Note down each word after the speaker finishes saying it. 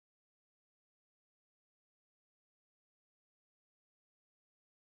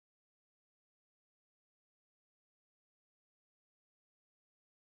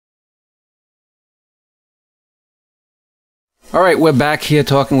All right, we're back here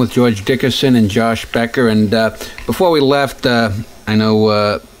talking with George Dickerson and Josh Becker, and before we left, I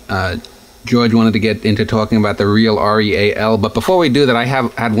know George wanted to get into talking about the real REAL, but before we do that, I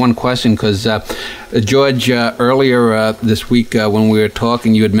had one question, because George, earlier this week when we were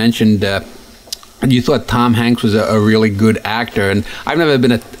talking, you had mentioned you thought Tom Hanks was a really good actor, and I've never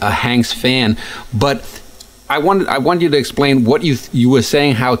been a Hanks fan, but I want you to explain what you were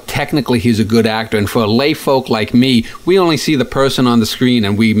saying, how technically he's a good actor, and for lay folk like me, we only see the person on the screen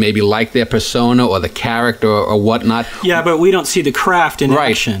and we maybe like their persona or the character or whatnot. Yeah, but we don't see the craft in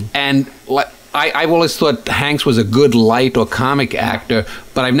action. And I've always thought Hanks was a good light or comic actor,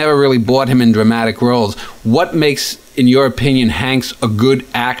 but I've never really bought him in dramatic roles. What makes, in your opinion, Hanks a good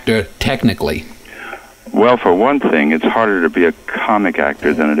actor technically? Well, for one thing, it's harder to be a comic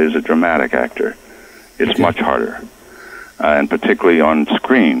actor than it is a dramatic actor. It's much harder, and particularly on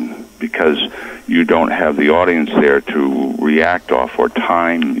screen, because you don't have the audience there to react off or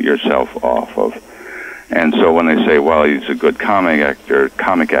time yourself off of. And so when they say, well, he's a good comic actor,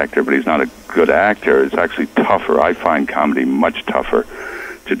 but he's not a good actor, it's actually tougher. I find comedy much tougher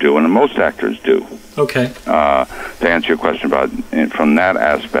to do, and most actors do. Okay. To answer your question about from that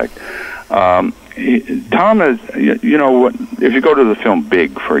aspect. Tom is, you know, if you go to the film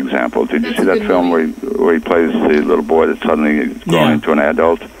Big, for example, did you see that film where he plays the little boy that suddenly is growing into an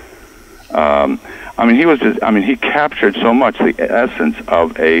adult? I mean, he captured so much the essence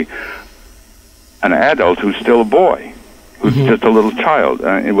of an adult who's still a boy, who's just a little child.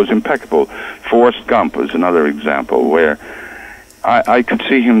 It was impeccable. Forrest Gump is another example where I could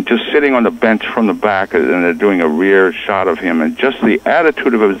see him just sitting on the bench from the back, and they're doing a rear shot of him, and just the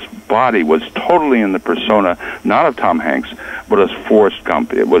attitude of his body was totally in the persona, not of Tom Hanks, but as Forrest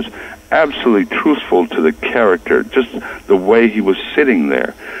Gump. It was absolutely truthful to the character, just the way he was sitting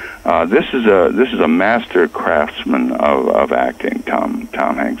there. This is a master craftsman of acting. Tom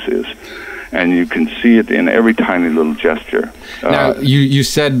Hanks is. And you can see it in every tiny little gesture. Now, you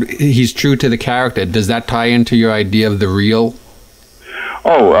said he's true to the character. Does that tie into your idea of the real?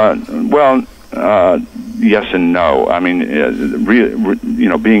 Well, yes and no. I mean,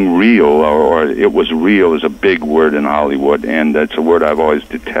 being real, or it was real, is a big word in Hollywood, and that's a word I've always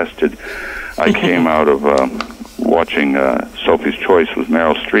detested. I came out of watching Sophie's Choice with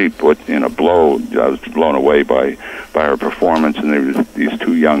Meryl Streep in a blow. I was blown away by her performance, and there was these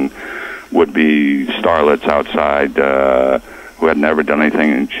two young would-be starlets outside who had never done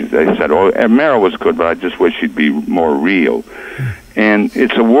anything, and they said, "Oh, Meryl was good, but I just wish she'd be more real." And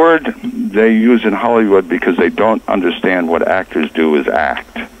it's a word they use in Hollywood because they don't understand what actors do is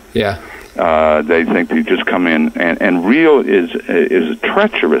act. Yeah. They think they just come in, and real is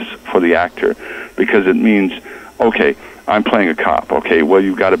treacherous for the actor, because it means, okay, I'm playing a cop. Okay, well,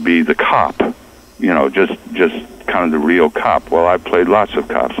 you've got to be the cop, just kind of the real cop. Well, I've played lots of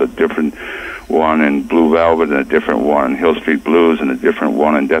cops, a different one in Blue Velvet, and a different one in Hill Street Blues, and a different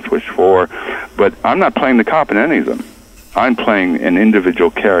one in Death Wish 4, but I'm not playing the cop in any of them. I'm playing an individual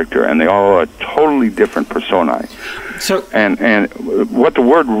character, and they all are totally different personae. So, and what the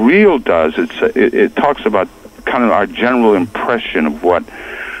word real does, it talks about kind of our general impression of what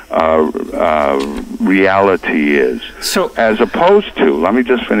reality is. So, as opposed to, let me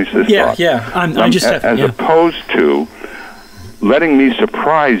just finish this thought. As opposed to letting me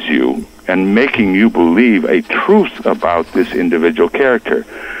surprise you and making you believe a truth about this individual character.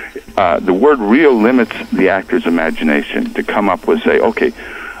 The word real limits the actor's imagination to come up with, say, okay,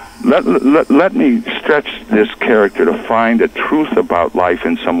 let me stretch this character to find a truth about life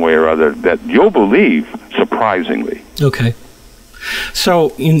in some way or other that you'll believe, surprisingly. Okay.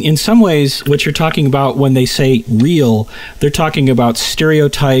 So in some ways, what you're talking about when they say real, they're talking about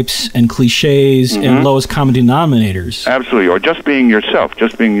stereotypes and cliches and lowest common denominators. Absolutely, or just being yourself,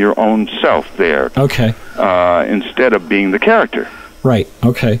 just being your own self there. Okay. Instead of being the character. Right.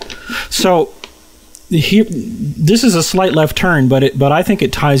 Okay. So here, this is a slight left turn, but I think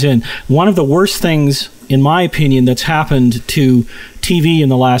it ties in. One of the worst things, in my opinion, that's happened to TV in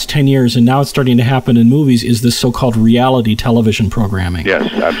the last 10 years, and now it's starting to happen in movies, is this so-called reality television programming.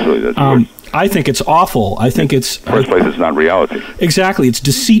 Yes, absolutely. That's I think it's awful. I think it's... First place, it's not reality. Exactly. It's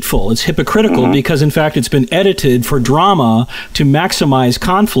deceitful. It's hypocritical because, in fact, it's been edited for drama to maximize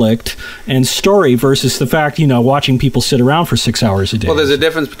conflict and story versus the fact, watching people sit around for 6 hours a day. Well, there's a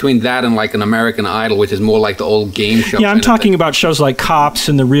difference between that and like an American Idol, which is more like the old game show. Yeah, I'm talking about shows like Cops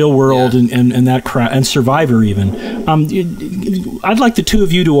and The Real World and that crap, and Survivor even. I'd like the two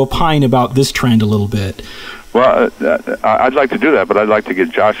of you to opine about this trend a little bit. Well, I'd like to do that, but I'd like to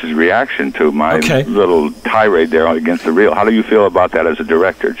get Josh's reaction to my little tirade there against the real. How do you feel about that as a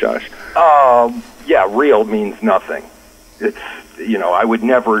director, Josh? Yeah, real means nothing. it's, you know, I would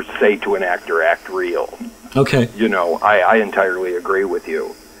never say to an actor, act real. Okay. You know, I entirely agree with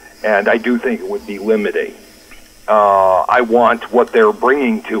you. And I do think it would be limiting. I want what they're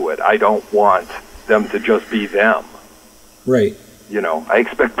bringing to it. I don't want them to just be them. Right. You know, I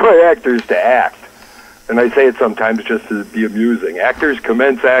expect my actors to act. And I say it sometimes just to be amusing. Actors,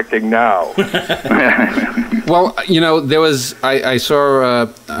 commence acting now. Well, you know, there was, I saw,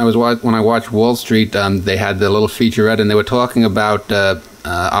 when I watched Wall Street, they had the little featurette, and they were talking about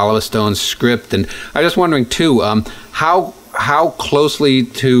Oliver Stone's script. And I was just wondering, too, how closely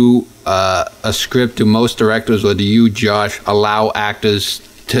to a script do most directors, or do you, Josh, allow actors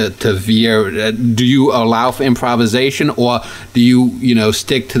to veer? Do you allow for improvisation, or do you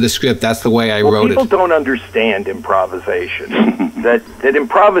stick to the script? That's the way I wrote it. People don't understand improvisation. that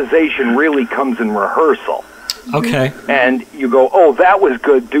improvisation really comes in rehearsal. Okay. And you go, oh, that was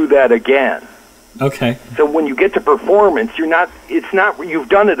good, do that again. Okay. So when you get to performance, you've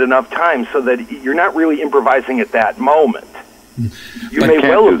done it enough times so that you're not really improvising at that moment. You may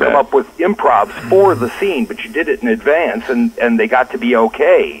well have come up with improvs for the scene, but you did it in advance, and they got to be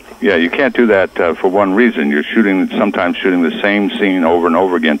okayed. Yeah, you can't do that for one reason. You're sometimes shooting the same scene over and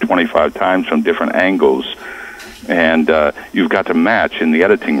over again 25 times from different angles, and you've got to match in the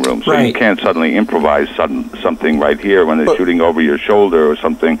editing room. So you can't suddenly improvise something right here when they're shooting over your shoulder or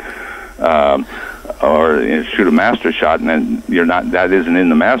something, or shoot a master shot, and then that isn't in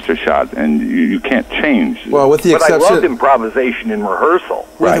the master shot, and you can't change. Well, with the exception, but I loved improvisation in rehearsal.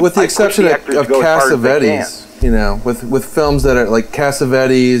 With the exception of Cassavetes, you know, with films that are like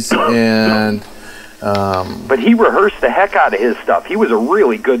Cassavetes and. But he rehearsed the heck out of his stuff. He was a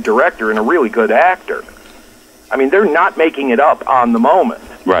really good director and a really good actor. I mean, they're not making it up on the moment.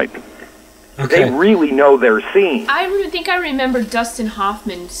 Right. Okay. They really know their scene. I think I remember Dustin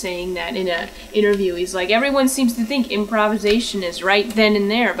Hoffman saying that in an interview. He's like, everyone seems to think improvisation is right then and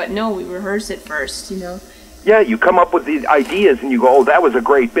there, but no, we rehearse it first, you know? Yeah, you come up with these ideas and you go, oh, that was a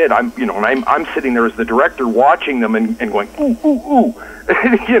great bit. I'm sitting there as the director watching them and going, ooh, ooh, ooh,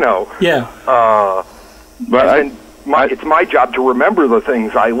 you know? Yeah. But it's my job to remember the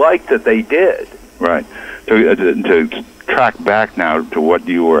things I liked that they did. Right. To track back now to what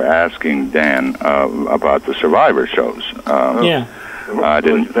you were asking, Dan, about the Survivor shows. I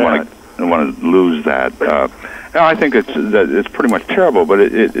didn't want to lose that. I think it's pretty much terrible, but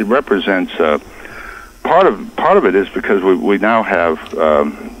it represents part of it is because we now have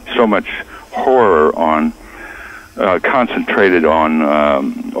so much horror concentrated on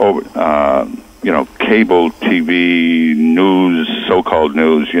cable TV news, so-called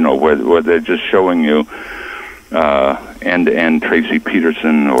news, where they're just showing you end-to-end Tracy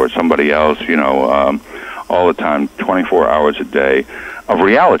Peterson or somebody else, all the time, 24 hours a day of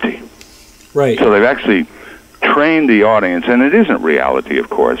reality. Right. So they've actually trained the audience, and it isn't reality, of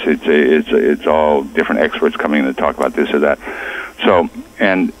course. It's all different experts coming in to talk about this or that. So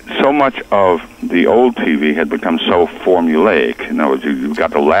much of the old TV had become so formulaic. In other words, you've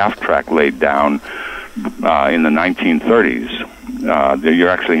got the laugh track laid down in the 1930s. You're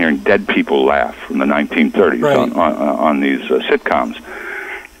actually hearing dead people laugh from the 1930s on these sitcoms.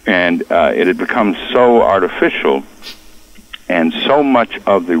 And it had become so artificial, and so much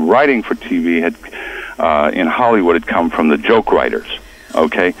of the writing for TV in Hollywood had come from the joke writers,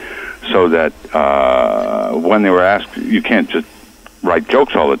 okay? So that when they were asked, you can't just write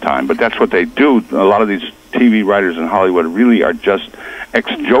jokes all the time, but that's what they do. A lot of these TV writers in Hollywood really are just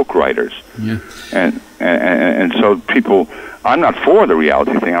ex-joke writers. Yeah. And so people, I'm not for the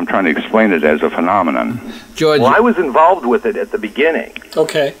reality thing. I'm trying to explain it as a phenomenon. George, well, I was involved with it at the begining.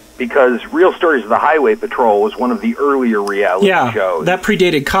 Okay. Because Real Stories of the Highway Patrol was one of the earlier reality shows. That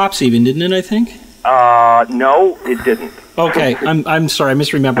predated Cops even, didn't it, I think? No, it didn't. Okay, I'm sorry, I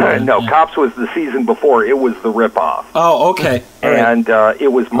misremembered. No, Cops was the season before. It was the ripoff. Oh, okay. And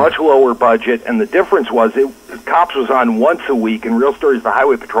it was much lower budget, and the difference was Cops was on once a week, and Real Stories of the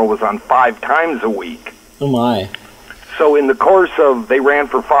Highway Patrol was on 5 times a week. Oh, my. So in the course of, they ran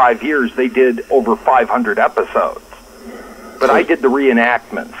for 5 years, they did over 500 episodes. But I did the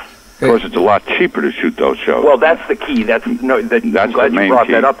reenactments. Of course, it's a lot cheaper to shoot those shows. Well, that's the key. I'm glad you brought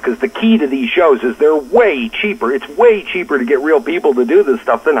that up, because the key to these shows is they're way cheaper. It's way cheaper to get real people to do this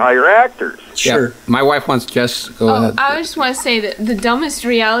stuff than hire actors. Sure. Yeah, my wife wants go ahead. I just want to say that the dumbest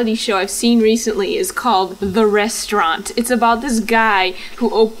reality show I've seen recently is called The Restaurant. It's about this guy who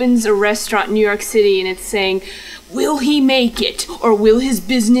opens a restaurant in New York City, and it's saying, will he make it, or will his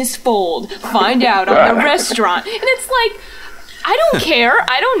business fold? Find out on The Restaurant. And it's like, I don't care.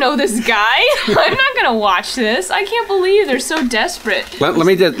 I don't know this guy. I'm not going to watch this. I can't believe they're so desperate. Let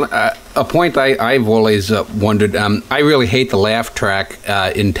me just, a point I've always wondered, I really hate the laugh track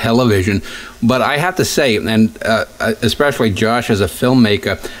in television, but I have to say, and especially Josh as a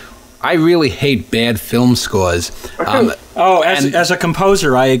filmmaker, I really hate bad film scores. As a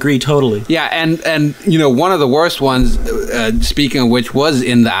composer, I agree totally. Yeah, and you know, one of the worst ones, speaking of which, was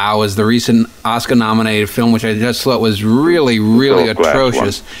In the Hours, the recent Oscar-nominated film, which I just thought was really, really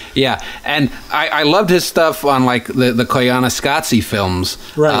atrocious. Yeah, and I loved his stuff on like the Koyaanisqatsi films,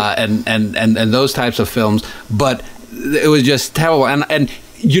 right? And those types of films, but it was just terrible. And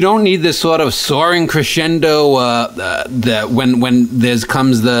you don't need this sort of soaring crescendo when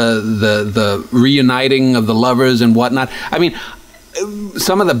comes the reuniting of the lovers and whatnot. I mean,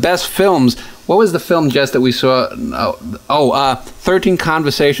 some of the best films. What was the film just that we saw? 13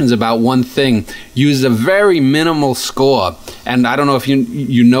 Conversations About One Thing used a very minimal score, and I don't know if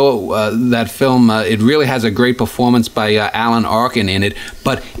you know that film. It really has a great performance by Alan Arkin in it,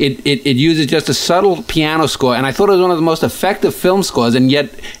 but it uses just a subtle piano score, and I thought it was one of the most effective film scores, and yet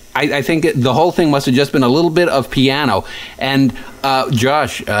I think the whole thing must have just been a little bit of piano. And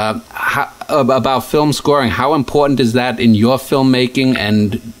Josh, about film scoring, how important is that in your filmmaking?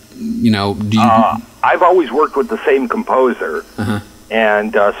 And you know, I've always worked with the same composer,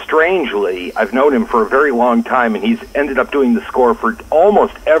 and strangely, I've known him for a very long time, and he's ended up doing the score for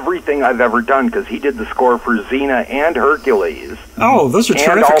almost everything I've ever done, because he did the score for Xena and Hercules. Oh, those are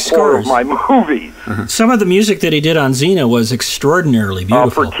terrific scores. And all 4 of my movies. Some of the music that he did on Xena was extraordinarily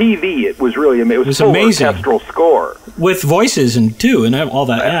beautiful. For TV, it was really amazing. It was amazing. Orchestral score. With voices and all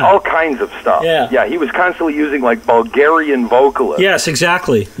that. Yeah. All kinds of stuff. Yeah, he was constantly using like Bulgarian vocalists. Yes,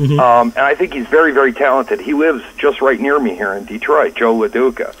 exactly. And I think he's very, very talented. He lives just right near me here in Detroit, Joe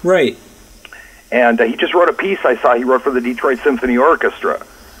LaDuca. Right. And he just wrote a piece I saw he wrote for the Detroit Symphony Orchestra.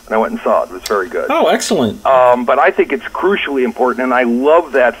 And I went and saw it. It was very good. Oh, excellent. But I think it's crucially important, and I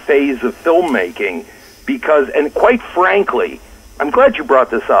love that phase of filmmaking because, and quite frankly, I'm glad you brought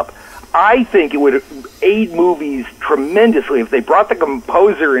this up. I think it would aid movies tremendously if they brought the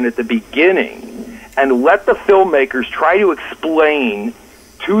composer in at the beginning and let the filmmakers try to explain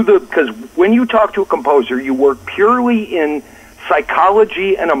because when you talk to a composer, you work purely in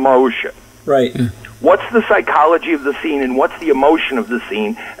psychology and emotion. Right. What's the psychology of the scene and what's the emotion of the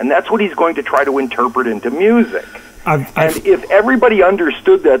scene? And that's what he's going to try to interpret into music. And if everybody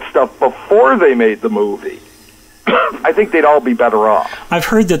understood that stuff before they made the movie, I think they'd all be better off. I've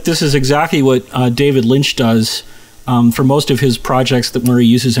heard that this is exactly what David Lynch does for most of his projects where he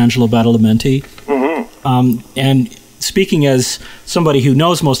uses Angelo Badalamenti. And speaking as somebody who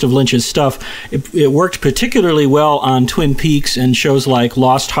knows most of Lynch's stuff, it worked particularly well on Twin Peaks and shows like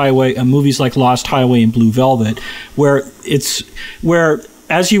Lost Highway, movies like Lost Highway and Blue Velvet, where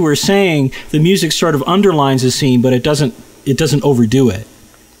as you were saying, the music sort of underlines a scene, but it doesn't overdo it.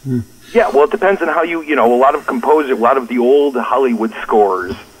 Yeah, well, it depends on how a lot of the old Hollywood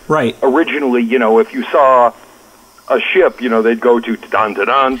scores. Right. Originally, if you saw a ship, they'd go to dun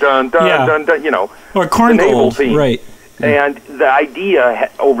dun dun dun dun dun, or Corn Gold, right? And the idea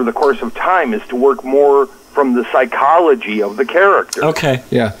over the course of time is to work more from the psychology of the character. Okay.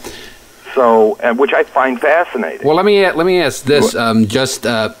 Yeah. So, which I find fascinating. Well, let me ask this. I just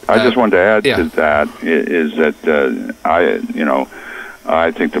wanted to add to that is that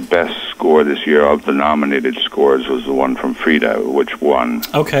I think the best score this year of the nominated scores was the one from Frida, which won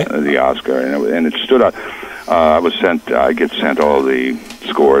the Oscar, and it stood out. I get sent all the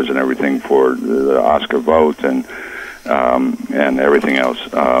scores and everything for the Oscar vote and everything else.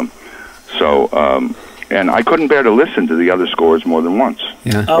 And I couldn't bear to listen to the other scores more than once.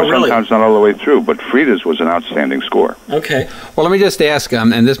 Yeah. Oh, really? Sometimes not all the way through, but Frida's was an outstanding score. Okay. Well, let me just ask,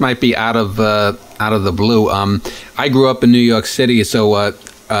 and this might be out of the blue. I grew up in New York City, so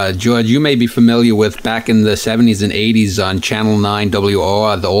George, you may be familiar with back in the 70s and 80s on Channel 9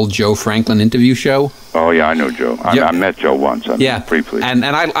 WOR, the old Joe Franklin interview show. Oh, yeah, I know Joe. I met Joe once. Briefly. And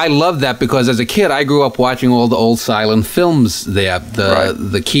I love that because as a kid, I grew up watching all the old silent films there.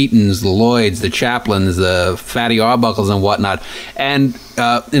 The Keatons, the Lloyds, the Chaplins, the Fatty Arbuckles and whatnot. And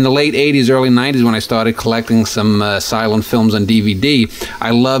in the late 80s, early 90s, when I started collecting some silent films on DVD,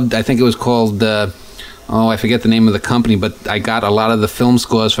 I think it was called... I forget the name of the company, but I got a lot of the film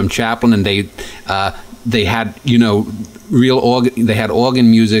scores from Chaplin, and they had they had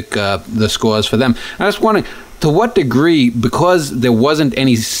organ music, the scores for them. I was wondering, to what degree, because there wasn't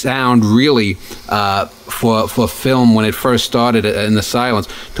any sound really for film when it first started in the silence,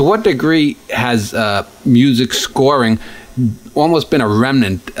 to what degree has music scoring almost been a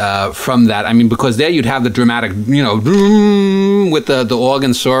remnant from that. I mean, because there you'd have the dramatic, with the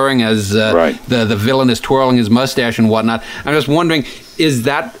organ soaring as the villain is twirling his mustache and whatnot. I'm just wondering, is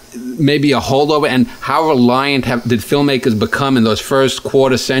that maybe a holdover, and how reliant did filmmakers become in those first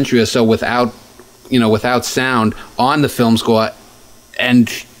quarter century or so without sound on the film score, and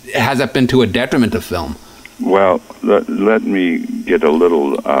has that been to a detriment of film? Well, let me get a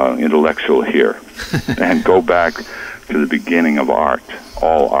little intellectual here and go back to the beginning of art,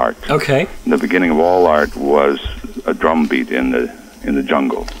 all art. Okay. The beginning of all art was a drum beat in the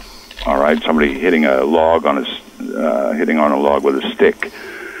jungle. All right, somebody hitting a log on a log with a stick,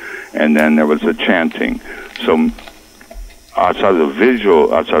 and then there was a chanting. So outside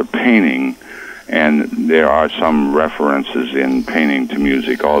of painting, and there are some references in painting to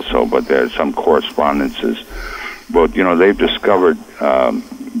music also, but there's some correspondences. But, they've discovered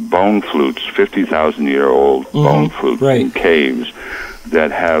bone flutes, 50,000-year-old bone flutes in caves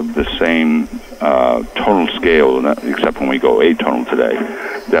that have the same tonal scale, except when we go atonal today,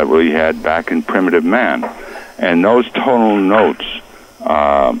 that we had back in primitive man. And those tonal notes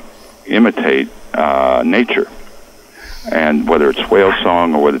imitate nature. And whether it's whale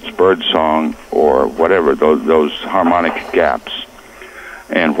song or whether it's bird song or whatever, those harmonic gaps.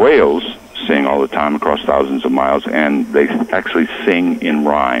 And whales sing all the time across thousands of miles, and they actually sing in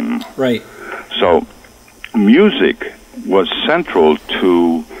rhyme. Right. So music was central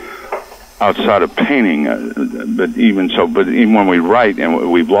to, outside of painting, but even when we write,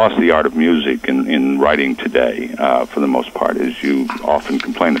 and we've lost the art of music in writing today, for the most part, as you often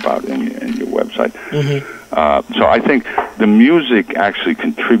complain about in your website. Mm-hmm. So I think the music actually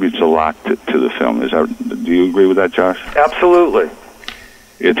contributes a lot to the film. Do you agree with that, Josh? Absolutely.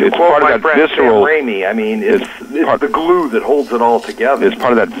 It's part of that visceral. Sam Raimi, I mean, it's the glue that holds it all together. It's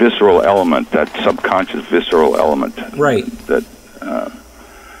part of that visceral element, that subconscious visceral element. Right. That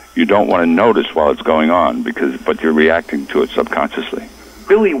you don't want to notice while it's going on, but you're reacting to it subconsciously.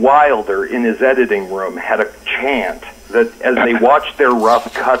 Billy Wilder, in his editing room, had a chant that as they watched their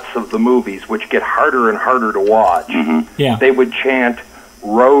rough cuts of the movies, which get harder and harder to watch, they would chant,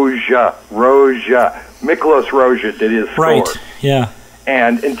 Roja, Roja. Miklos Roja did his score. Right, yeah.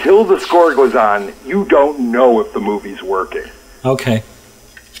 And until the score goes on, you don't know if the movie's working. Okay.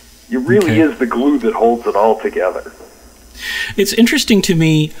 It really is the glue that holds it all together. It's interesting to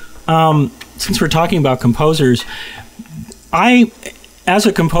me, since we're talking about composers, as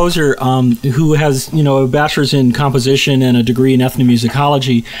a composer who has, a bachelor's in composition and a degree in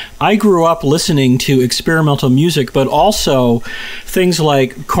ethnomusicology, I grew up listening to experimental music, but also things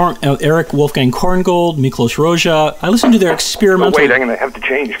like Eric Wolfgang Korngold, Miklos Roja. I listened to their experimental... Oh, wait, I'm going to have to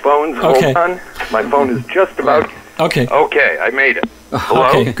change phones. Okay. Hold on. My phone is just about... Okay. Okay, I made it. Hello?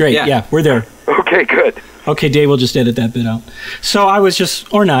 Okay, great. Yeah, we're there. Okay, good. Okay, Dave, we'll just edit that bit out. So I was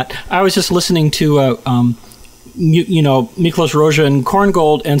just listening to... Miklos Roja and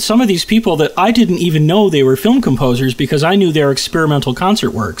Korngold, and some of these people that I didn't even know they were film composers because I knew their experimental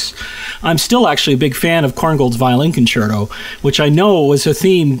concert works. I'm still actually a big fan of Korngold's Violin Concerto, which I know was a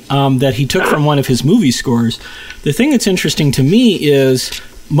theme that he took from one of his movie scores. The thing that's interesting to me is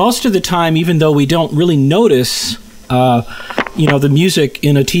most of the time, even though we don't really notice the music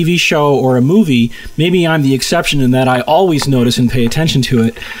in a TV show or a movie, maybe I'm the exception in that I always notice and pay attention to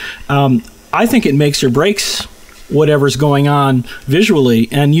it. I think it makes or breaks whatever's going on visually.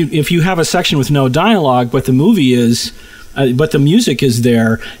 And if you have a section with no dialogue, but the music is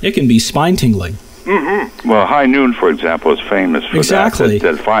there, it can be spine-tingling. Mm-hmm. Well, High Noon, for example, is famous for exactly.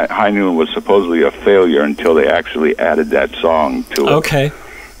 that. High Noon was supposedly a failure until they actually added that song to it. Okay.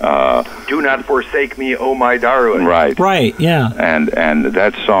 Do not forsake me, oh my darling. Right. Right, yeah. And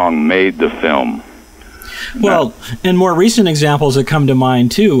that song made the film. Well, and more recent examples that come to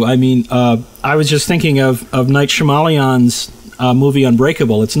mind, too. I mean, I was just thinking of Night Shyamalan's movie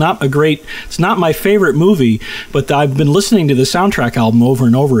Unbreakable. It's not my favorite movie, but I've been listening to the soundtrack album over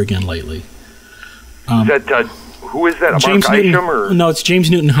and over again lately. Who is that? James Mark Newton, Isham? Or? No, it's James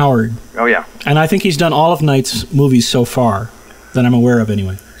Newton Howard. Oh, yeah. And I think he's done all of Night's movies so far, that I'm aware of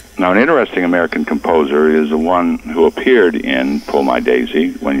anyway. Now, an interesting American composer is the one who appeared in Pull My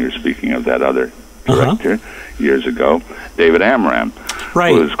Daisy, when you're speaking of that other director years ago, David Amram,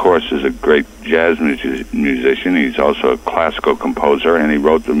 right. who, of course, is a great jazz musician. He's also a classical composer, and he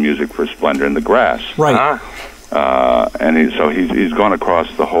wrote the music for Splendor in the Grass. Right. And he's gone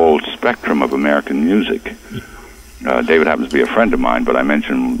across the whole spectrum of American music. David happens to be a friend of mine, but I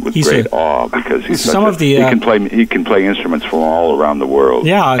mention him with great awe because he can play instruments from all around the world.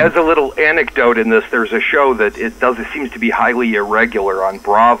 Yeah. As a little anecdote in this, there's a show that it seems to be highly irregular on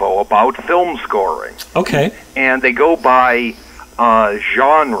Bravo about film scoring. Okay. And they go by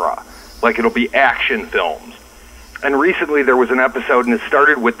genre, like it'll be action films. And recently there was an episode, and it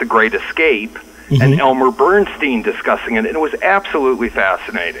started with The Great Escape, and Elmer Bernstein discussing it, and it was absolutely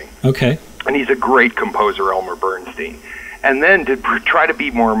fascinating. Okay. And he's a great composer, Elmer Bernstein. And then to try to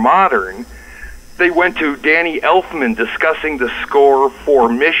be more modern, they went to Danny Elfman discussing the score for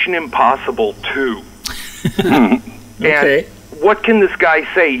Mission Impossible 2. Okay. And what can this guy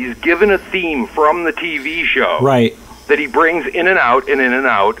say? He's given a theme from the TV show. Right. That he brings in and out and in and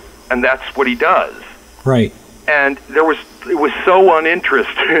out, and that's what he does. Right. And it was so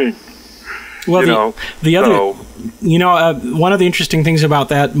uninteresting. Well, one of the interesting things about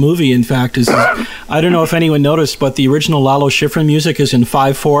that movie, in fact, is I don't know if anyone noticed, but the original Lalo Schifrin music is in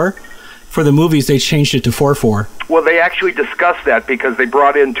 5/4. For the movies, they changed it to 4/4. Well, they actually discussed that because they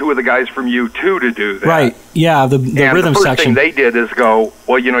brought in two of the guys from U2 to do that. Right. Yeah, the rhythm the first section. thing they did is go,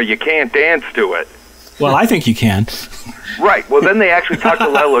 well, you can't dance to it. Well, I think you can. Right. Well, then they actually talked to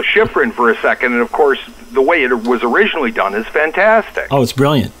Lalo Schifrin for a second, and of course, the way it was originally done is fantastic. Oh, it's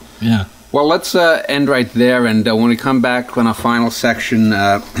brilliant. Yeah. Well, let's end right there, and when we come back on our final segment,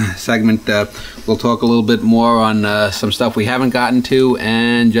 we'll talk a little bit more on some stuff we haven't gotten to,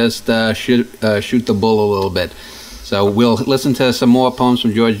 and just shoot the bull a little bit. So we'll listen to some more poems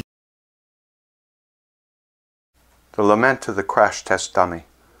from George. The Lament of the Crash Test Dummy.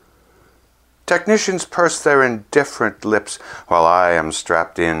 Technicians purse their indifferent lips while I am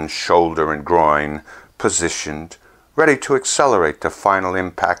strapped in, shoulder and groin, positioned, ready to accelerate the final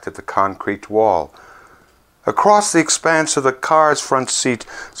impact at the concrete wall. Across the expanse of the car's front seat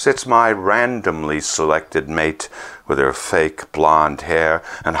sits my randomly selected mate with her fake blonde hair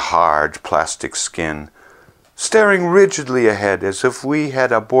and hard plastic skin, staring rigidly ahead as if we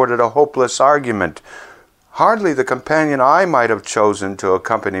had aborted a hopeless argument. Hardly the companion I might have chosen to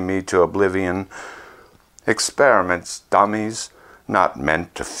accompany me to oblivion. Experiments, dummies, not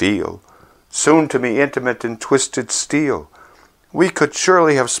meant to feel, soon to be intimate in twisted steel. We could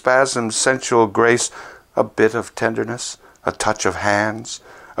surely have spasmed sensual grace, a bit of tenderness, a touch of hands,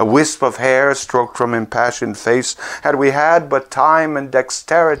 a wisp of hair stroked from impassioned face, had we had but time and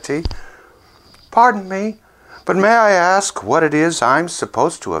dexterity. Pardon me, but may I ask what it is I'm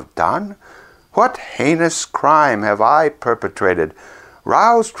supposed to have done? What heinous crime have I perpetrated?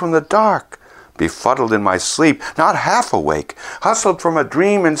 Roused from the dark, befuddled in my sleep, not half awake, hustled from a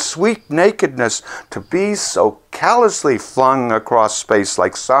dream in sweet nakedness, to be so callously flung across space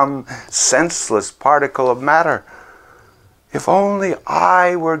like some senseless particle of matter. If only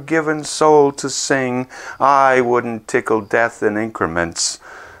I were given soul to sing, I wouldn't tickle death in increments.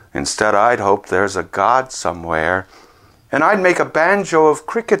 Instead, I'd hope there's a God somewhere, and I'd make a banjo of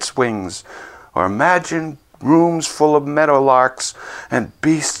cricket's wings, or imagine rooms full of meadowlarks and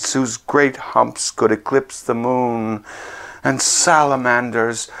beasts whose great humps could eclipse the moon, and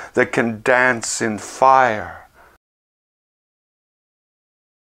salamanders that can dance in fire.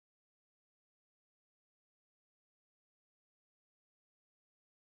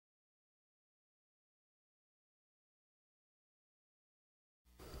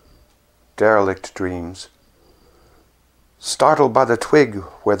 Derelict Dreams. Startled by the twig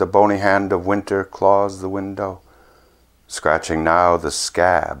where the bony hand of winter claws the window, scratching now the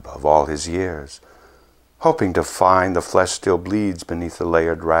scab of all his years, hoping to find the flesh still bleeds beneath the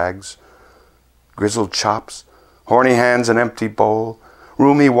layered rags. Grizzled chops, horny hands, an empty bowl,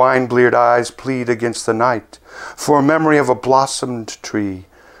 roomy wine-bleared eyes plead against the night for a memory of a blossomed tree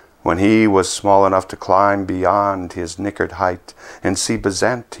when he was small enough to climb beyond his knickered height and see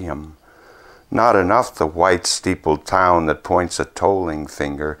Byzantium. Not enough the white-steepled town that points a tolling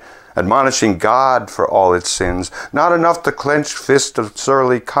finger, admonishing God for all its sins. Not enough the clenched fist of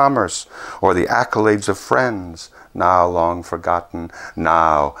surly commerce, or the accolades of friends, now long forgotten,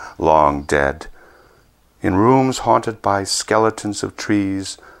 now long dead. In rooms haunted by skeletons of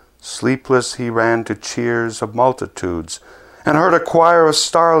trees, sleepless he ran to cheers of multitudes, and heard a choir of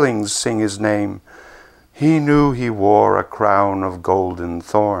starlings sing his name. He knew he wore a crown of golden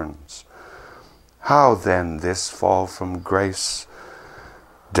thorns. How then this fall from grace?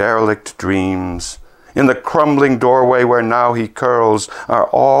 Derelict dreams, in the crumbling doorway where now he curls, are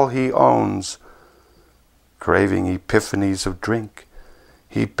all he owns. Craving epiphanies of drink,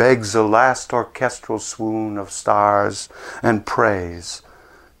 he begs a last orchestral swoon of stars and prays,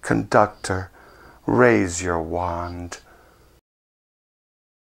 "Conductor, raise your wand."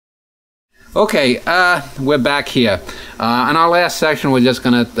 Okay, we're back here. In our last section, we're just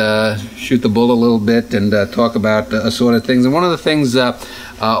going to shoot the bull a little bit and talk about assorted things. And one of the things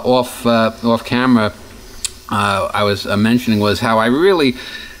off camera I was mentioning was how I really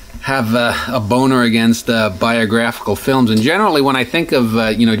have a boner against biographical films. And generally, when I think of,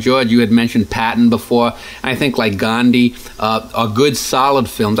 George, you had mentioned Patton before, I think like Gandhi are good, solid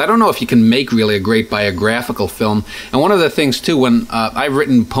films. I don't know if you can make really a great biographical film. And one of the things, too, when I've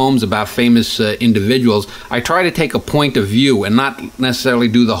written poems about famous individuals, I try to take a point of view and not necessarily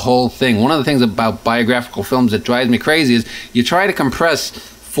do the whole thing. One of the things about biographical films that drives me crazy is you try to compress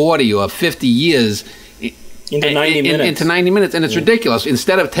 40 or 50 years into 90 minutes. Into 90 minutes, and it's ridiculous.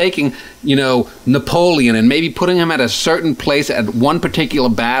 Instead of taking, Napoleon and maybe putting him at a certain place at one particular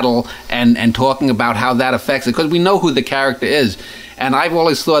battle and talking about how that affects it, because we know who the character is. And I've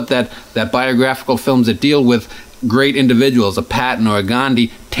always thought that biographical films that deal with great individuals, a Patton or a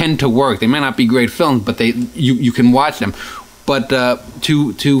Gandhi, tend to work. They may not be great films, but you can watch them. But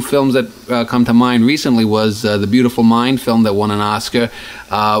two films that come to mind recently was The Beautiful Mind film that won an Oscar,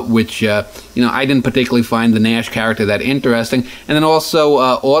 which I didn't particularly find the Nash character that interesting, and then also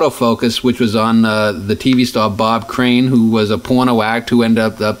Autofocus, which was on the TV star Bob Crane, who was a porno act who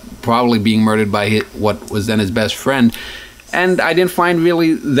ended up probably being murdered by what was then his best friend. And I didn't find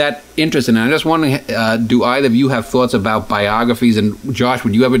really that interesting. And I'm just wondering, do either of you have thoughts about biographies? And Josh,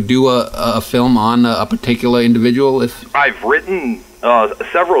 would you ever do a film on a particular individual? I've written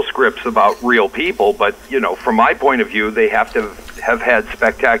several scripts about real people, but from my point of view, they have to have had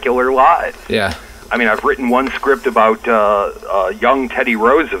spectacular lives. Yeah. I mean, I've written one script about young Teddy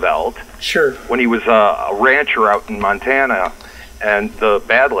Roosevelt. Sure. When he was a rancher out in Montana and the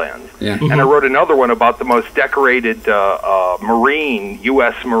Badlands. Yeah. And I wrote another one about the most decorated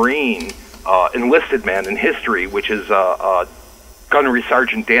U.S. Marine, enlisted man in history, which is Gunnery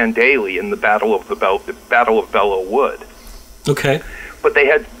Sergeant Dan Daly in the Battle of Belleau Wood. Okay. But they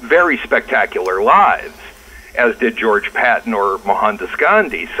had very spectacular lives, as did George Patton or Mohandas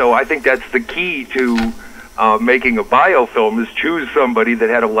Gandhi. So I think that's the key to making a biofilm, is choose somebody that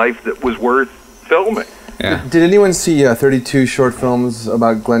had a life that was worth filming. Yeah. Did anyone see 32 short films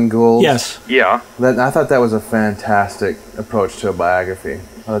about Glenn Gould? Yes. Yeah. I thought that was a fantastic approach to a biography.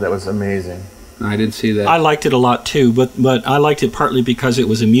 I thought that was amazing. I did see that. I liked it a lot too, but I liked it partly because it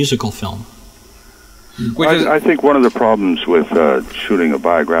was a musical film. I think one of the problems with shooting a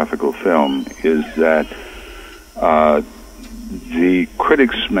biographical film is that the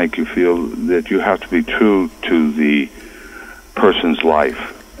critics make you feel that you have to be true to the person's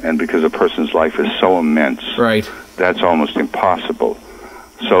life. And because a person's life is so immense, right, that's almost impossible.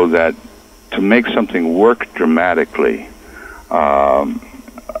 So that to make something work dramatically, a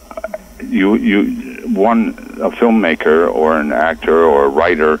filmmaker or an actor or a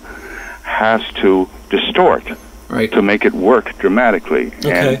writer has to distort, right, to make it work dramatically.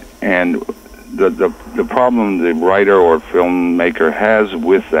 Okay. And the problem the writer or filmmaker has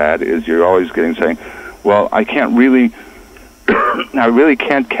with that is you're always saying, well, I really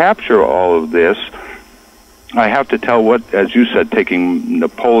can't capture all of this. I have to tell what, as you said, taking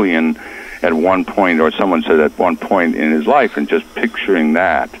Napoleon at one point, or someone said at one point in his life, and just picturing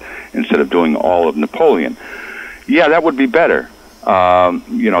that instead of doing all of Napoleon. Yeah, that would be better. To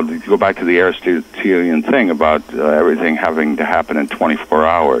go back to the Aristotelian thing about everything having to happen in 24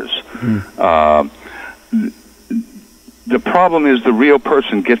 hours. The problem is the real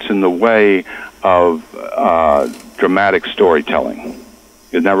person gets in the way of dramatic storytelling.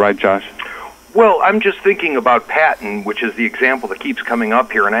 Isn't that right, Josh? Well, I'm just thinking about Patton, which is the example that keeps coming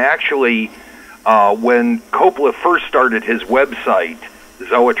up here. And I actually, when Coppola first started his website,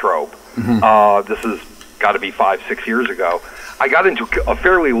 Zoetrope, this has got to be 5-6 years ago, I got into a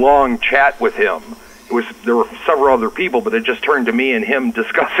fairly long chat with him. There were several other people, but it just turned to me and him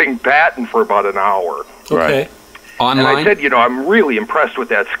discussing Patton for about an hour. Okay. Right. Online? And I said, I'm really impressed with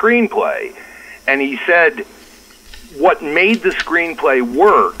that screenplay. And he said, what made the screenplay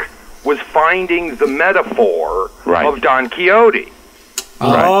work was finding the metaphor of Don Quixote.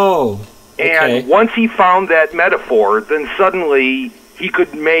 Oh, okay. And once he found that metaphor, then suddenly he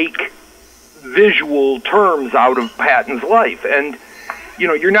could make visual terms out of Patton's life. And,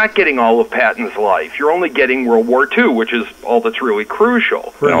 you're not getting all of Patton's life. You're only getting World War II, which is all that's really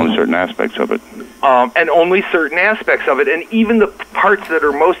crucial. And only certain aspects of it. And only certain aspects of it. And even the parts that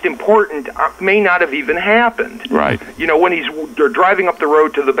are most important may not have even happened. Right. When they're driving up the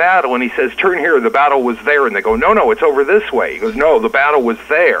road to the battle, and he says, turn here, the battle was there. And they go, no, it's over this way. He goes, no, the battle was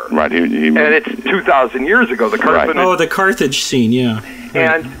there. Right. And it's 2,000 years ago. The Carthage. Oh, the Carthage scene, yeah.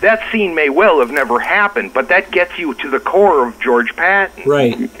 And that scene may well have never happened, but that gets you to the core of George Patton.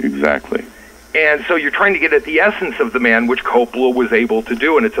 Right. Exactly. And so you're trying to get at the essence of the man, which Coppola was able to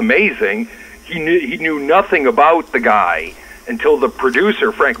do, and it's amazing. He knew nothing about the guy until the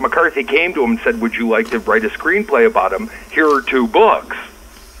producer, Frank McCarthy, came to him and said, would you like to write a screenplay about him? Here are 2 books.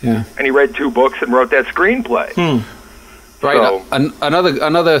 Yeah. And he read 2 books and wrote that screenplay. Right. So,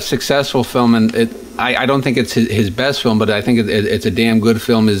 another successful film, and I don't think it's his best film, but I think it's a damn good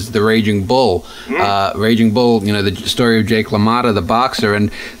film, is The Raging Bull. Raging Bull, you know, the story of Jake LaMotta, the boxer.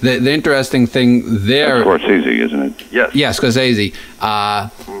 And the interesting thing there... That's Scorsese, isn't it? Yes. Yeah, Scorsese.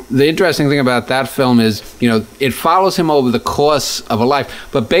 The interesting thing about that film is, you know, it follows him over the course of a life.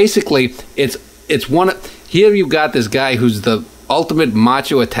 But basically, it's here you've got this guy who's the ultimate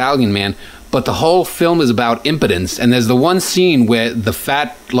macho Italian man, but the whole film is about impotence. And there's the one scene where the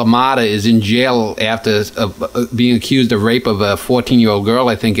fat LaMotta is in jail after being accused of rape of a 14-year-old girl,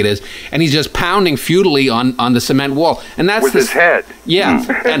 I think it is, and he's just pounding futilely on the cement wall. And that's with his head. Yeah,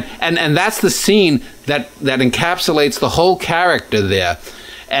 and that's the scene that encapsulates the whole character there,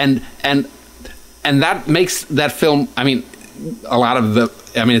 and that makes that film. I mean,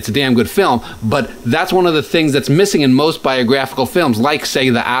 it's a damn good film, but that's one of the things that's missing in most biographical films, like, say,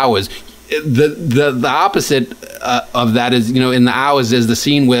 The Hours. The opposite of that is, you know, in The Hours there's the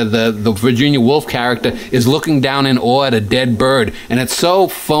scene where the Virginia Woolf character is looking down in awe at a dead bird, and it's so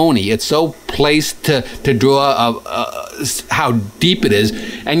phony, it's so placed to draw how deep it is,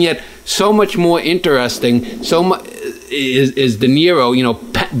 and yet so much more interesting. Is De Niro, you know,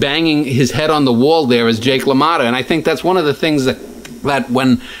 banging his head on the wall there as Jake LaMotta, and I think that's one of the things that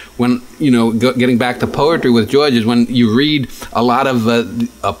when you know, getting back to poetry with George, is when you read a lot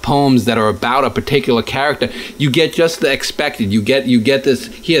of poems that are about a particular character, you get just the expected. You get this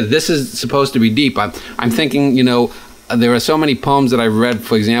here. This is supposed to be deep. I'm thinking, you know, there are so many poems that I've read,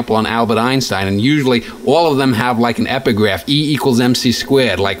 for example, on Albert Einstein, and usually all of them have like an epigraph, E = MC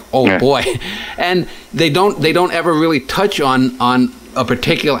squared, like, oh boy, and they don't ever really touch on a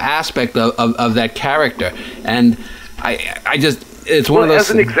particular aspect of that character, and I just. It's one of those.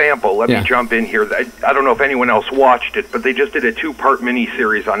 As an example, let me jump in here. I don't know if anyone else watched it, but they just did a 2-part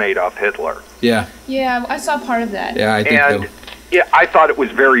miniseries on Adolf Hitler. Yeah, I saw part of that. Yeah, I think so. Yeah, I thought it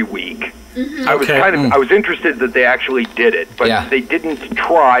was very weak. I was I was interested that they actually did it, but they didn't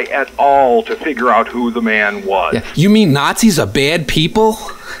try at all to figure out who the man was. Yeah. You mean Nazis are bad people?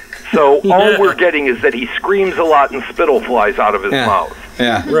 So all we're getting is that he screams a lot and spittle flies out of his mouth.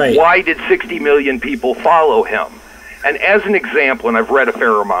 Yeah, right. Why did 60 million people follow him? And as an example, and I've read a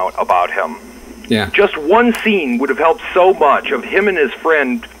fair amount about him, just one scene would have helped so much of him and his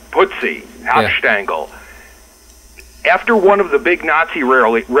friend Putzi, Hofstangl. After one of the big Nazi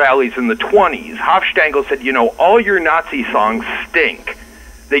rallies in the 20s, Hofstangl said, you know, all your Nazi songs stink.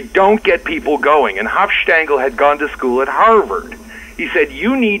 They don't get people going. And Hofstangl had gone to school at Harvard. He said,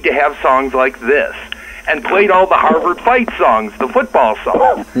 you need to have songs like this. And played all the Harvard fight songs, the football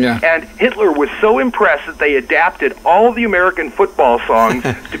songs. Yeah. And Hitler was so impressed that they adapted all the American football songs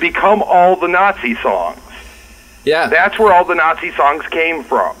to become all the Nazi songs. Yeah. That's where all the Nazi songs came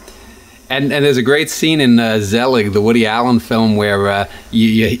from. And there's a great scene in Zelig, the Woody Allen film, where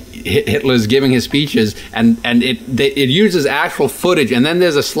Hitler's giving his speeches, and it uses actual footage, and then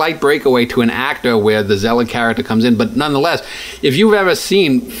there's a slight breakaway to an actor where the Zelig character comes in. But nonetheless, if you've ever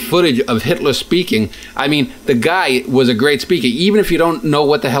seen footage of Hitler speaking, I mean, the guy was a great speaker. Even if you don't know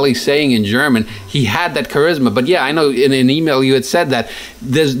what the hell he's saying in German, he had that charisma. But yeah, I know in an email you had said that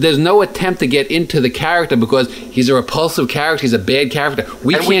there's no attempt to get into the character because he's a repulsive character, he's a bad character.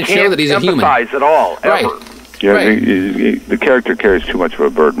 We can't show that he's a human. At all, ever. Right. Yeah, right. The character carries too much of a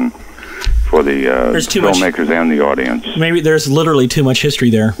burden for the filmmakers and the audience. Maybe there's literally too much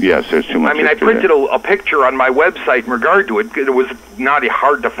history there. Yes, there's too much. I mean, I printed a picture on my website in regard to it. It was not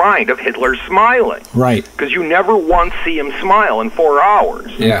hard to find of Hitler smiling. Right. Because you never once see him smile in 4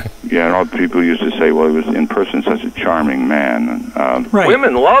 hours. Yeah. Yeah, and all people used to say, well, he was in person such a charming man. Right.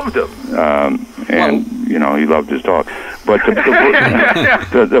 Women loved him. And, you know, he loved his dog. But the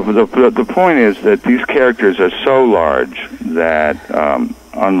point is that these characters are so large that,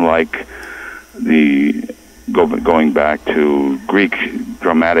 unlike going back to Greek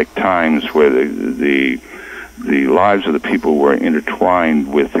dramatic times where the lives of the people were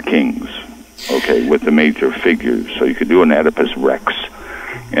intertwined with the kings, with the major figures. So you could do an Oedipus Rex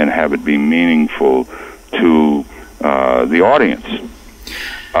and have it be meaningful to the audience.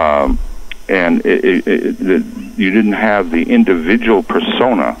 And you didn't have the individual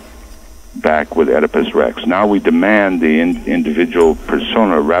persona back with Oedipus Rex. Now we demand the individual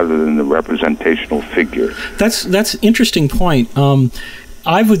persona rather than the representational figure. That's an interesting point. While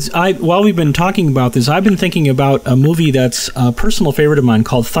we've been talking about this, I've been thinking about a movie that's a personal favorite of mine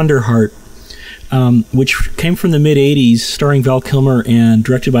called Thunderheart. which came from the mid-'80s, starring Val Kilmer and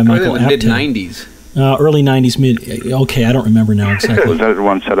directed by Michael Apted. Mid-'90s. Early 90s, okay, I don't remember now exactly. Was that the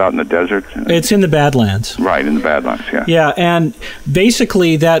one set out in the desert? It's in the Badlands. Right, in the Badlands, yeah. Yeah, and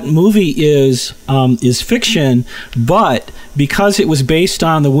basically that movie is fiction, but because it was based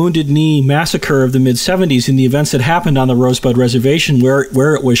on the Wounded Knee massacre of the mid-'70s and the events that happened on the Rosebud Reservation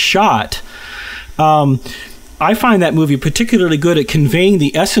where it was shot, I find that movie particularly good at conveying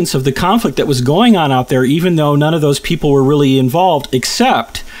the essence of the conflict that was going on out there, even though none of those people were really involved,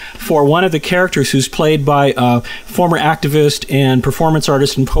 except for one of the characters who's played by former activist and performance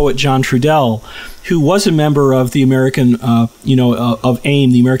artist and poet John Trudell, who was a member of the American, of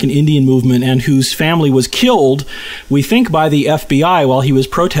AIM, the American Indian Movement, and whose family was killed, we think, by the FBI while he was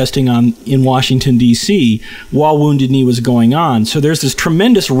protesting in Washington, D.C., while Wounded Knee was going on. So there's this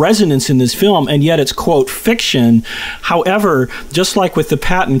tremendous resonance in this film, and yet it's, quote, fiction. However, just like with the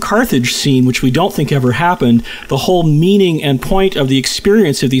Patton Carthage scene, which we don't think ever happened, the whole meaning and point of the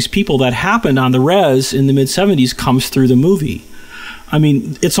experience of these people that happened on the res in the mid-'70s comes through the movie. I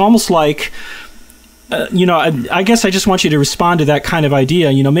mean, it's almost like... I guess I just want you to respond to that kind of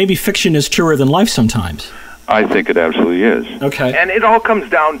idea. Maybe fiction is truer than life sometimes. I think it absolutely is. Okay. And it all comes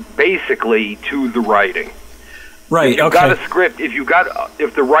down basically to the writing. Right, if you've got a script,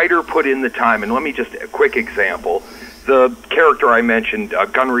 if the writer put in the time, and let me just, a quick example, the character I mentioned,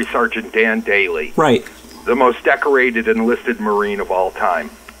 Gunnery Sergeant Dan Daly. Right. The most decorated enlisted Marine of all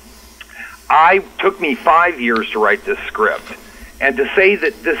time. It took me 5 years to write this script. And to say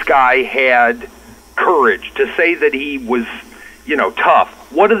that this guy had courage, to say that he was, tough.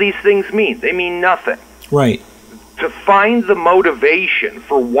 What do these things mean? They mean nothing. Right. To find the motivation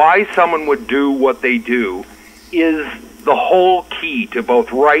for why someone would do what they do is the whole key to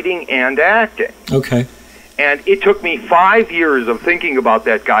both writing and acting. Okay. And it took me 5 years of thinking about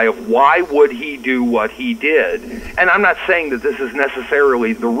that guy, of why would he do what he did. And I'm not saying that this is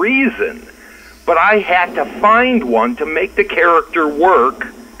necessarily the reason, but I had to find one to make the character work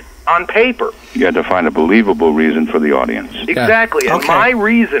on paper. You had to find a believable reason for the audience. Exactly. And my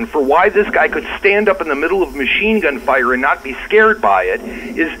reason for why this guy could stand up in the middle of machine gun fire and not be scared by it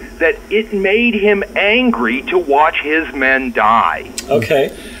is that it made him angry to watch his men die.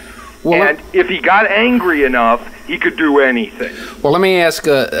 Okay. Well, and if he got angry enough, he could do anything. Well, let me ask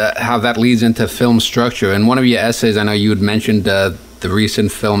how that leads into film structure. In one of your essays, I know you had mentioned the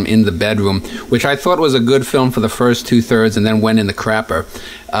recent film In the Bedroom, which I thought was a good film for the first 2/3 and then went in the crapper.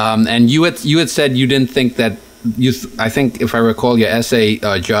 And you had said you didn't think that, I think if I recall your essay,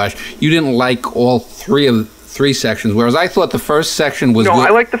 Josh, you didn't like all three sections, whereas I thought the first section was good.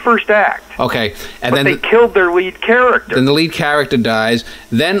 I like the first act. Okay. And but then they killed their lead character. Then the lead character dies.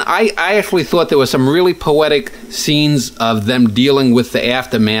 Then I actually thought there were some really poetic scenes of them dealing with the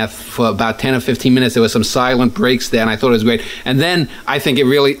aftermath for about 10 or 15 minutes. There were some silent breaks there, and I thought it was great. And then I think it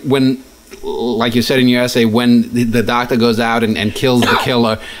really, when, like you said in your essay, when the doctor goes out and kills the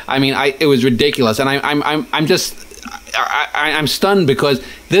killer, I mean, it was ridiculous. And I'm stunned because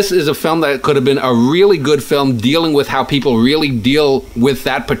this is a film that could have been a really good film dealing with how people really deal with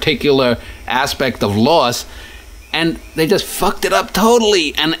that particular aspect of loss, and they just fucked it up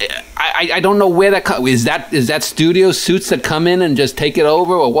totally. And I don't know where that is that studio suits that come in and just take it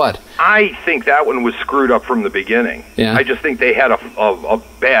over, or what? I think that one was screwed up from the beginning. Yeah. I just think they had a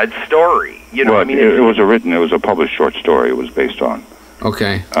bad story. You know, well, I mean, it was a published short story. It was based on.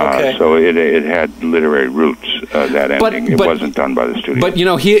 Okay. So it had literary roots. That ending, it wasn't done by the studio. But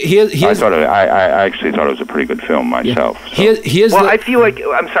here's I actually thought it was a pretty good film myself. Yeah. So. I feel like,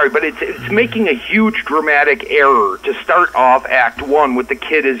 I'm sorry, but it's making a huge dramatic error to start off Act 1 with the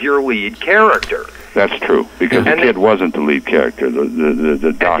kid as your lead character. That's true, because the kid wasn't the lead character.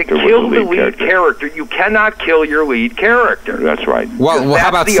 The doctor was the lead character. And to kill the lead character, you cannot kill your lead character. That's right. Well, how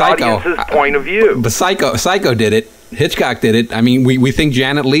about Psycho? That's the audience's point of view. But Psycho did it. Hitchcock did it. I mean, we think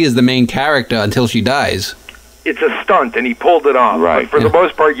Janet Leigh is the main character until she dies. It's a stunt, and he pulled it off. Right. But for the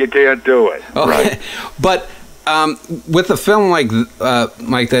most part, you can't do it. Okay. Right. But with a film like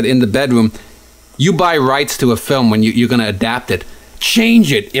that, In the Bedroom, you buy rights to a film when you're going to adapt it.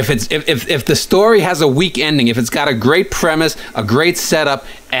 Change it if the story has a weak ending, if it's got a great premise, a great setup,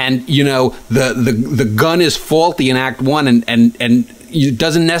 and the gun is faulty in Act 1 and it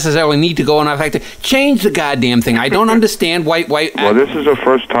doesn't necessarily need to go on effect. Change the goddamn thing. I don't understand why. Well, this is a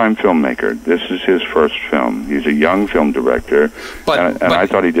first-time filmmaker. This is his first film. He's a young film director, and I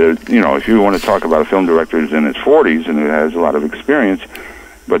thought he did. If you want to talk about a film director who's in his 40s and who has a lot of experience.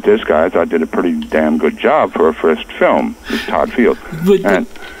 But this guy, I thought, did a pretty damn good job for a first film. It's Todd Field,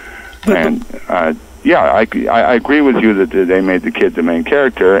 Yeah, I agree with you that they made the kid the main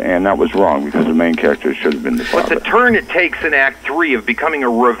character, and that was wrong because the main character should have been the father. But the turn it takes in Act 3 of becoming a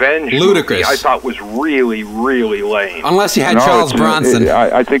revenge ludicrous movie, I thought was really, really lame. Unless you had Charles Bronson.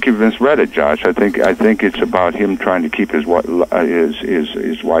 I think you've misread it, Josh. I think it's about him trying to keep his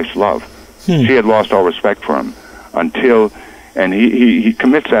wife's love. She had lost all respect for him until, and he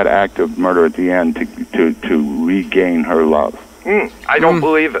commits that act of murder at the end to regain her love. I don't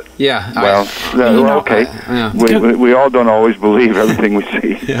believe it. Yeah. Well, okay. We all don't always believe everything we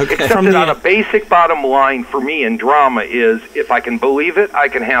see. Except that on a basic bottom line for me in drama is, if I can believe it, I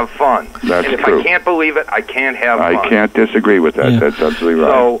can have fun. That's and if true. I can't believe it, I can't have fun. I can't disagree with that. Yeah. That's absolutely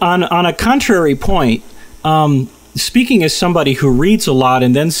right. So, on a contrary point, speaking as somebody who reads a lot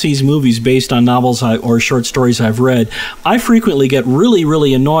and then sees movies based on novels or short stories I've read, I frequently get really,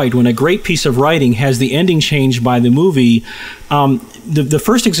 really annoyed when a great piece of writing has the ending changed by the movie. The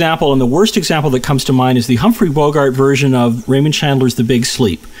first example and the worst example that comes to mind is the Humphrey Bogart version of Raymond Chandler's The Big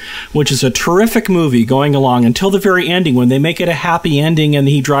Sleep, which is a terrific movie going along until the very ending when they make it a happy ending and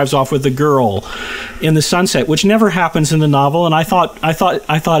he drives off with the girl in the sunset, which never happens in the novel. And I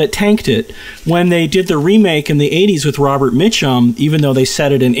thought it tanked it. When they did the remake in the 80s with Robert Mitchum, even though they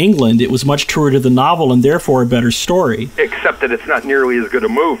set it in England, it was much truer to the novel and therefore a better story. Except that it's not nearly as good a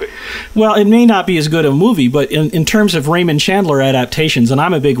movie. Well, it may not be as good a movie, but in terms of Raymond Chandler adaptations, and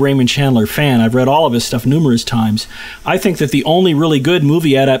I'm a big Raymond Chandler fan, I've read all of his stuff numerous times, I think that the only really good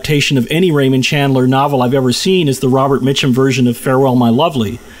movie adaptation of any Raymond Chandler novel I've ever seen is the Robert Mitchum version of Farewell, My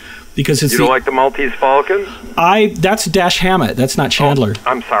Lovely. Because it's you don't like the Maltese Falcon? That's Dash Hammett. That's not Chandler. Oh,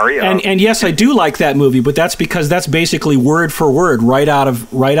 I'm sorry. And yes, I do like that movie, but that's because that's basically word for word right out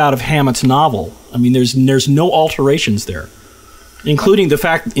of Hammett's novel. I mean, there's no alterations there, including the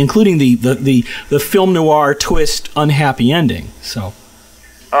film noir twist unhappy ending. So,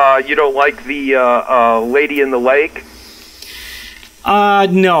 you don't like the Lady in the Lake?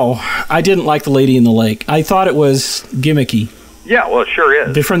 No, I didn't like the Lady in the Lake. I thought it was gimmicky. Yeah, well, it sure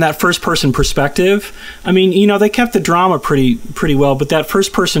is. From that first-person perspective, I mean, they kept the drama pretty well, but that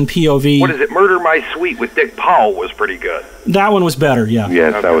first-person POV... What is it? Murder My Sweet with Dick Powell was pretty good. That one was better, yeah.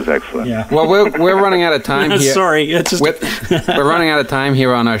 Yes, okay. That was excellent. Yeah. Well, we're running out of time here. Sorry. It's just... we're running out of time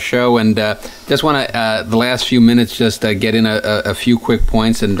here on our show, and just want to, the last few minutes, just get in a few quick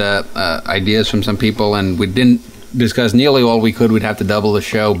points and ideas from some people, and we didn't discuss nearly all we could. We'd have to double the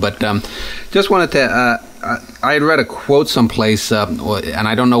show, but just wanted to... I had read a quote someplace, and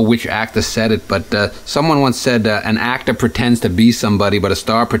I don't know which actor said it, but someone once said, an actor pretends to be somebody, but a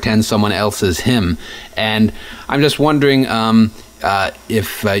star pretends someone else is him. And I'm just wondering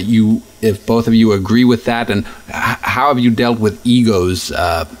if both of you agree with that, and how have you dealt with egos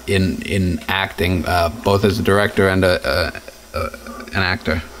in acting, both as a director and an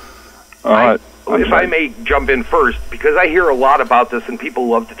actor? If I may jump in first, because I hear a lot about this and people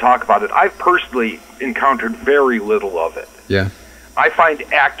love to talk about it, I've personally encountered very little of it. Yeah. I find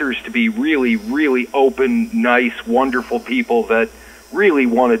actors to be really, really open, nice, wonderful people that really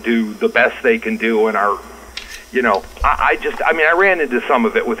want to do the best they can do and are, I ran into some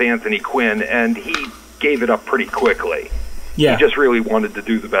of it with Anthony Quinn, and he gave it up pretty quickly. Yeah. He just really wanted to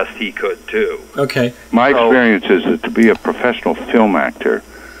do the best he could, too. Okay. My experience is that to be a professional film actor,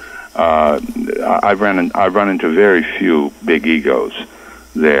 I've run into very few big egos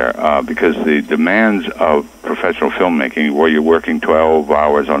there because the demands of professional filmmaking, where you're working 12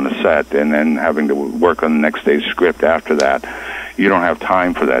 hours on the set and then having to work on the next day's script after that, you don't have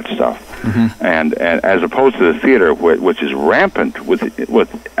time for that stuff. Mm-hmm. And as opposed to the theater, which is rampant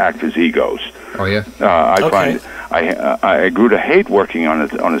with actors' egos. Oh yeah. I find I grew to hate working on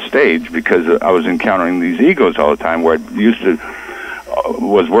a stage because I was encountering these egos all the time. Where I used to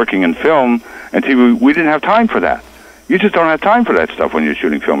was working in film and TV, we didn't have time for that. You just don't have time for that stuff when you're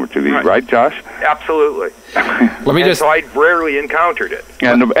shooting film or TV, right Josh? Absolutely. So I rarely encountered it.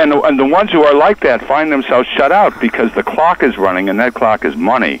 And the ones who are like that find themselves shut out because the clock is running, and that clock is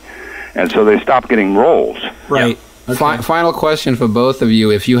money, and so they stop getting roles. Right. Yeah. Okay. Final question for both of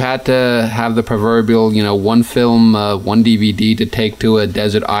you: if you had to have the proverbial, one film, one DVD to take to a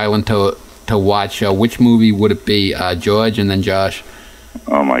desert island to watch, which movie would it be? George, and then Josh.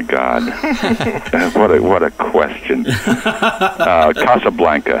 Oh my God! what a question.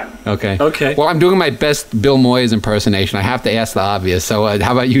 Casablanca. Okay. Well, I'm doing my best Bill Moyers impersonation. I have to ask the obvious. So,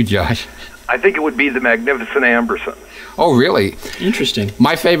 how about you, Josh? I think it would be The Magnificent Amberson. Oh, really? Interesting.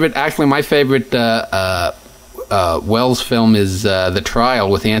 My favorite Wells film is The Trial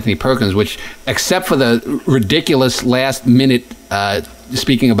with Anthony Perkins, which, except for the ridiculous last-minute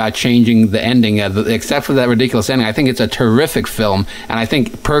speaking about changing the ending, except for that ridiculous ending, I think it's a terrific film, and I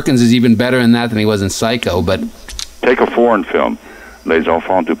think Perkins is even better in that than he was in Psycho. But take a foreign film, Les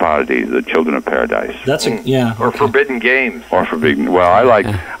Enfants du Paradis, The Children of Paradise. That's or Forbidden Games. Or Forbidden. Well,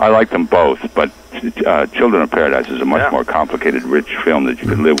 I like them both, but Children of Paradise is a much more complicated, rich film that you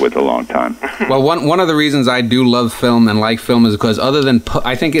could live with a long time. Well, one of the reasons I do love film and like film is because other than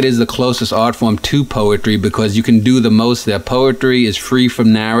I think it is the closest art form to poetry, because you can do the most there. Poetry is free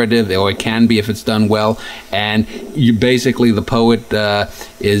from narrative, or it can be if it's done well, and you basically the poet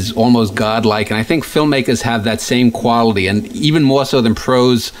is almost godlike, and I think filmmakers have that same quality, and even more so than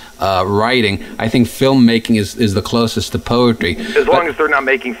prose writing. I think filmmaking is the closest to poetry. As long as they're not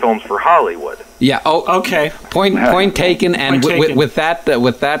making films for Hollywood. Yeah. Oh, okay. Point taken. And with that,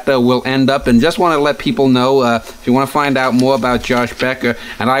 we'll end up. And just want to let people know if you want to find out more about Josh Becker,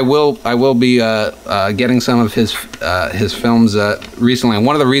 and I will be getting some of his films recently. And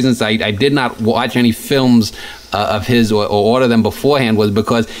one of the reasons I did not watch any films of his or order them beforehand was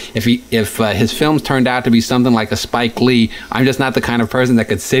because if his films turned out to be something like a Spike Lee, I'm just not the kind of person that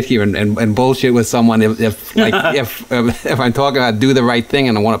could sit here and bullshit with someone if I'm talking about do the right thing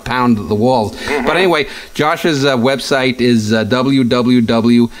and I want to pound the walls. But anyway, Josh's website is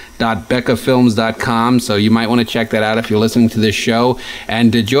www.beckafilms.com, so you might want to check that out if you're listening to this show.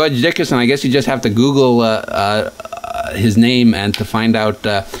 And George Dickerson, I guess you just have to Google his name and to find out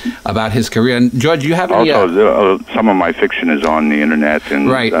about his career. And George, you have any... Also, some of my fiction is on the internet, and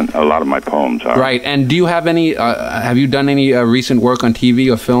right. A lot of my poems are. Right. And do you have any... have you done any recent work on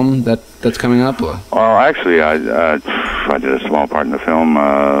TV or film that's coming up? Or? Well, actually, I did a small part in the film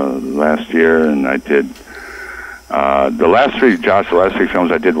last year, and I did... the last three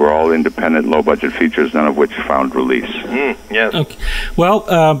films I did were all independent, low-budget features, none of which found release. Yes. Okay.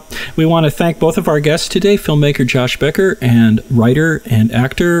 Well, we want to thank both of our guests today, filmmaker Josh Becker and writer and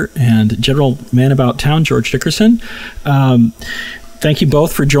actor and general man about town, George Dickerson. Thank you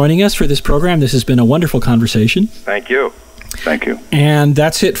both for joining us for this program. This has been a wonderful conversation. Thank you. Thank you. And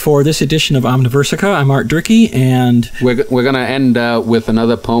that's it for this edition of Omniversica. I'm Art Drickey, and we're going to end with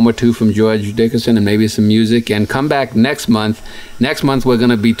another poem or two from George Dickerson and maybe some music, and come back next month. Next month we're going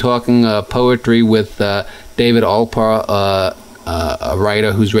to be talking poetry with David Alpar, a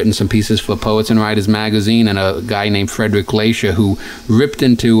writer who's written some pieces for Poets and Writers magazine, and a guy named Frederick Glacier who ripped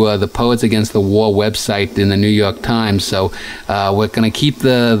into the Poets Against the War website in the New York Times. So we're going to keep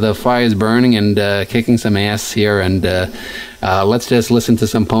the fires burning and kicking some ass here, and let's just listen to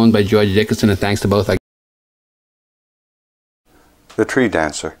some poems by George Dickerson, and thanks to both. The Tree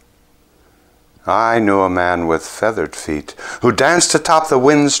Dancer. I knew a man with feathered feet who danced atop the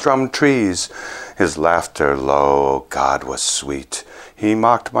wind-strummed trees. His laughter low, God, was sweet. He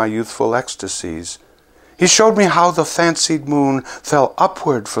mocked my youthful ecstasies. He showed me how the fancied moon fell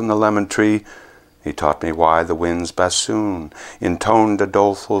upward from the lemon tree. He taught me why the wind's bassoon intoned a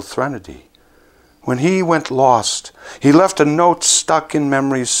doleful threnody. When he went lost, he left a note stuck in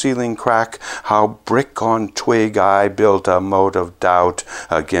memory's ceiling crack, how brick on twig I built a moat of doubt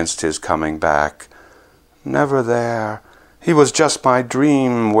against his coming back. Never there, he was just my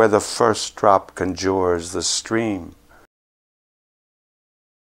dream, where the first drop conjures the stream.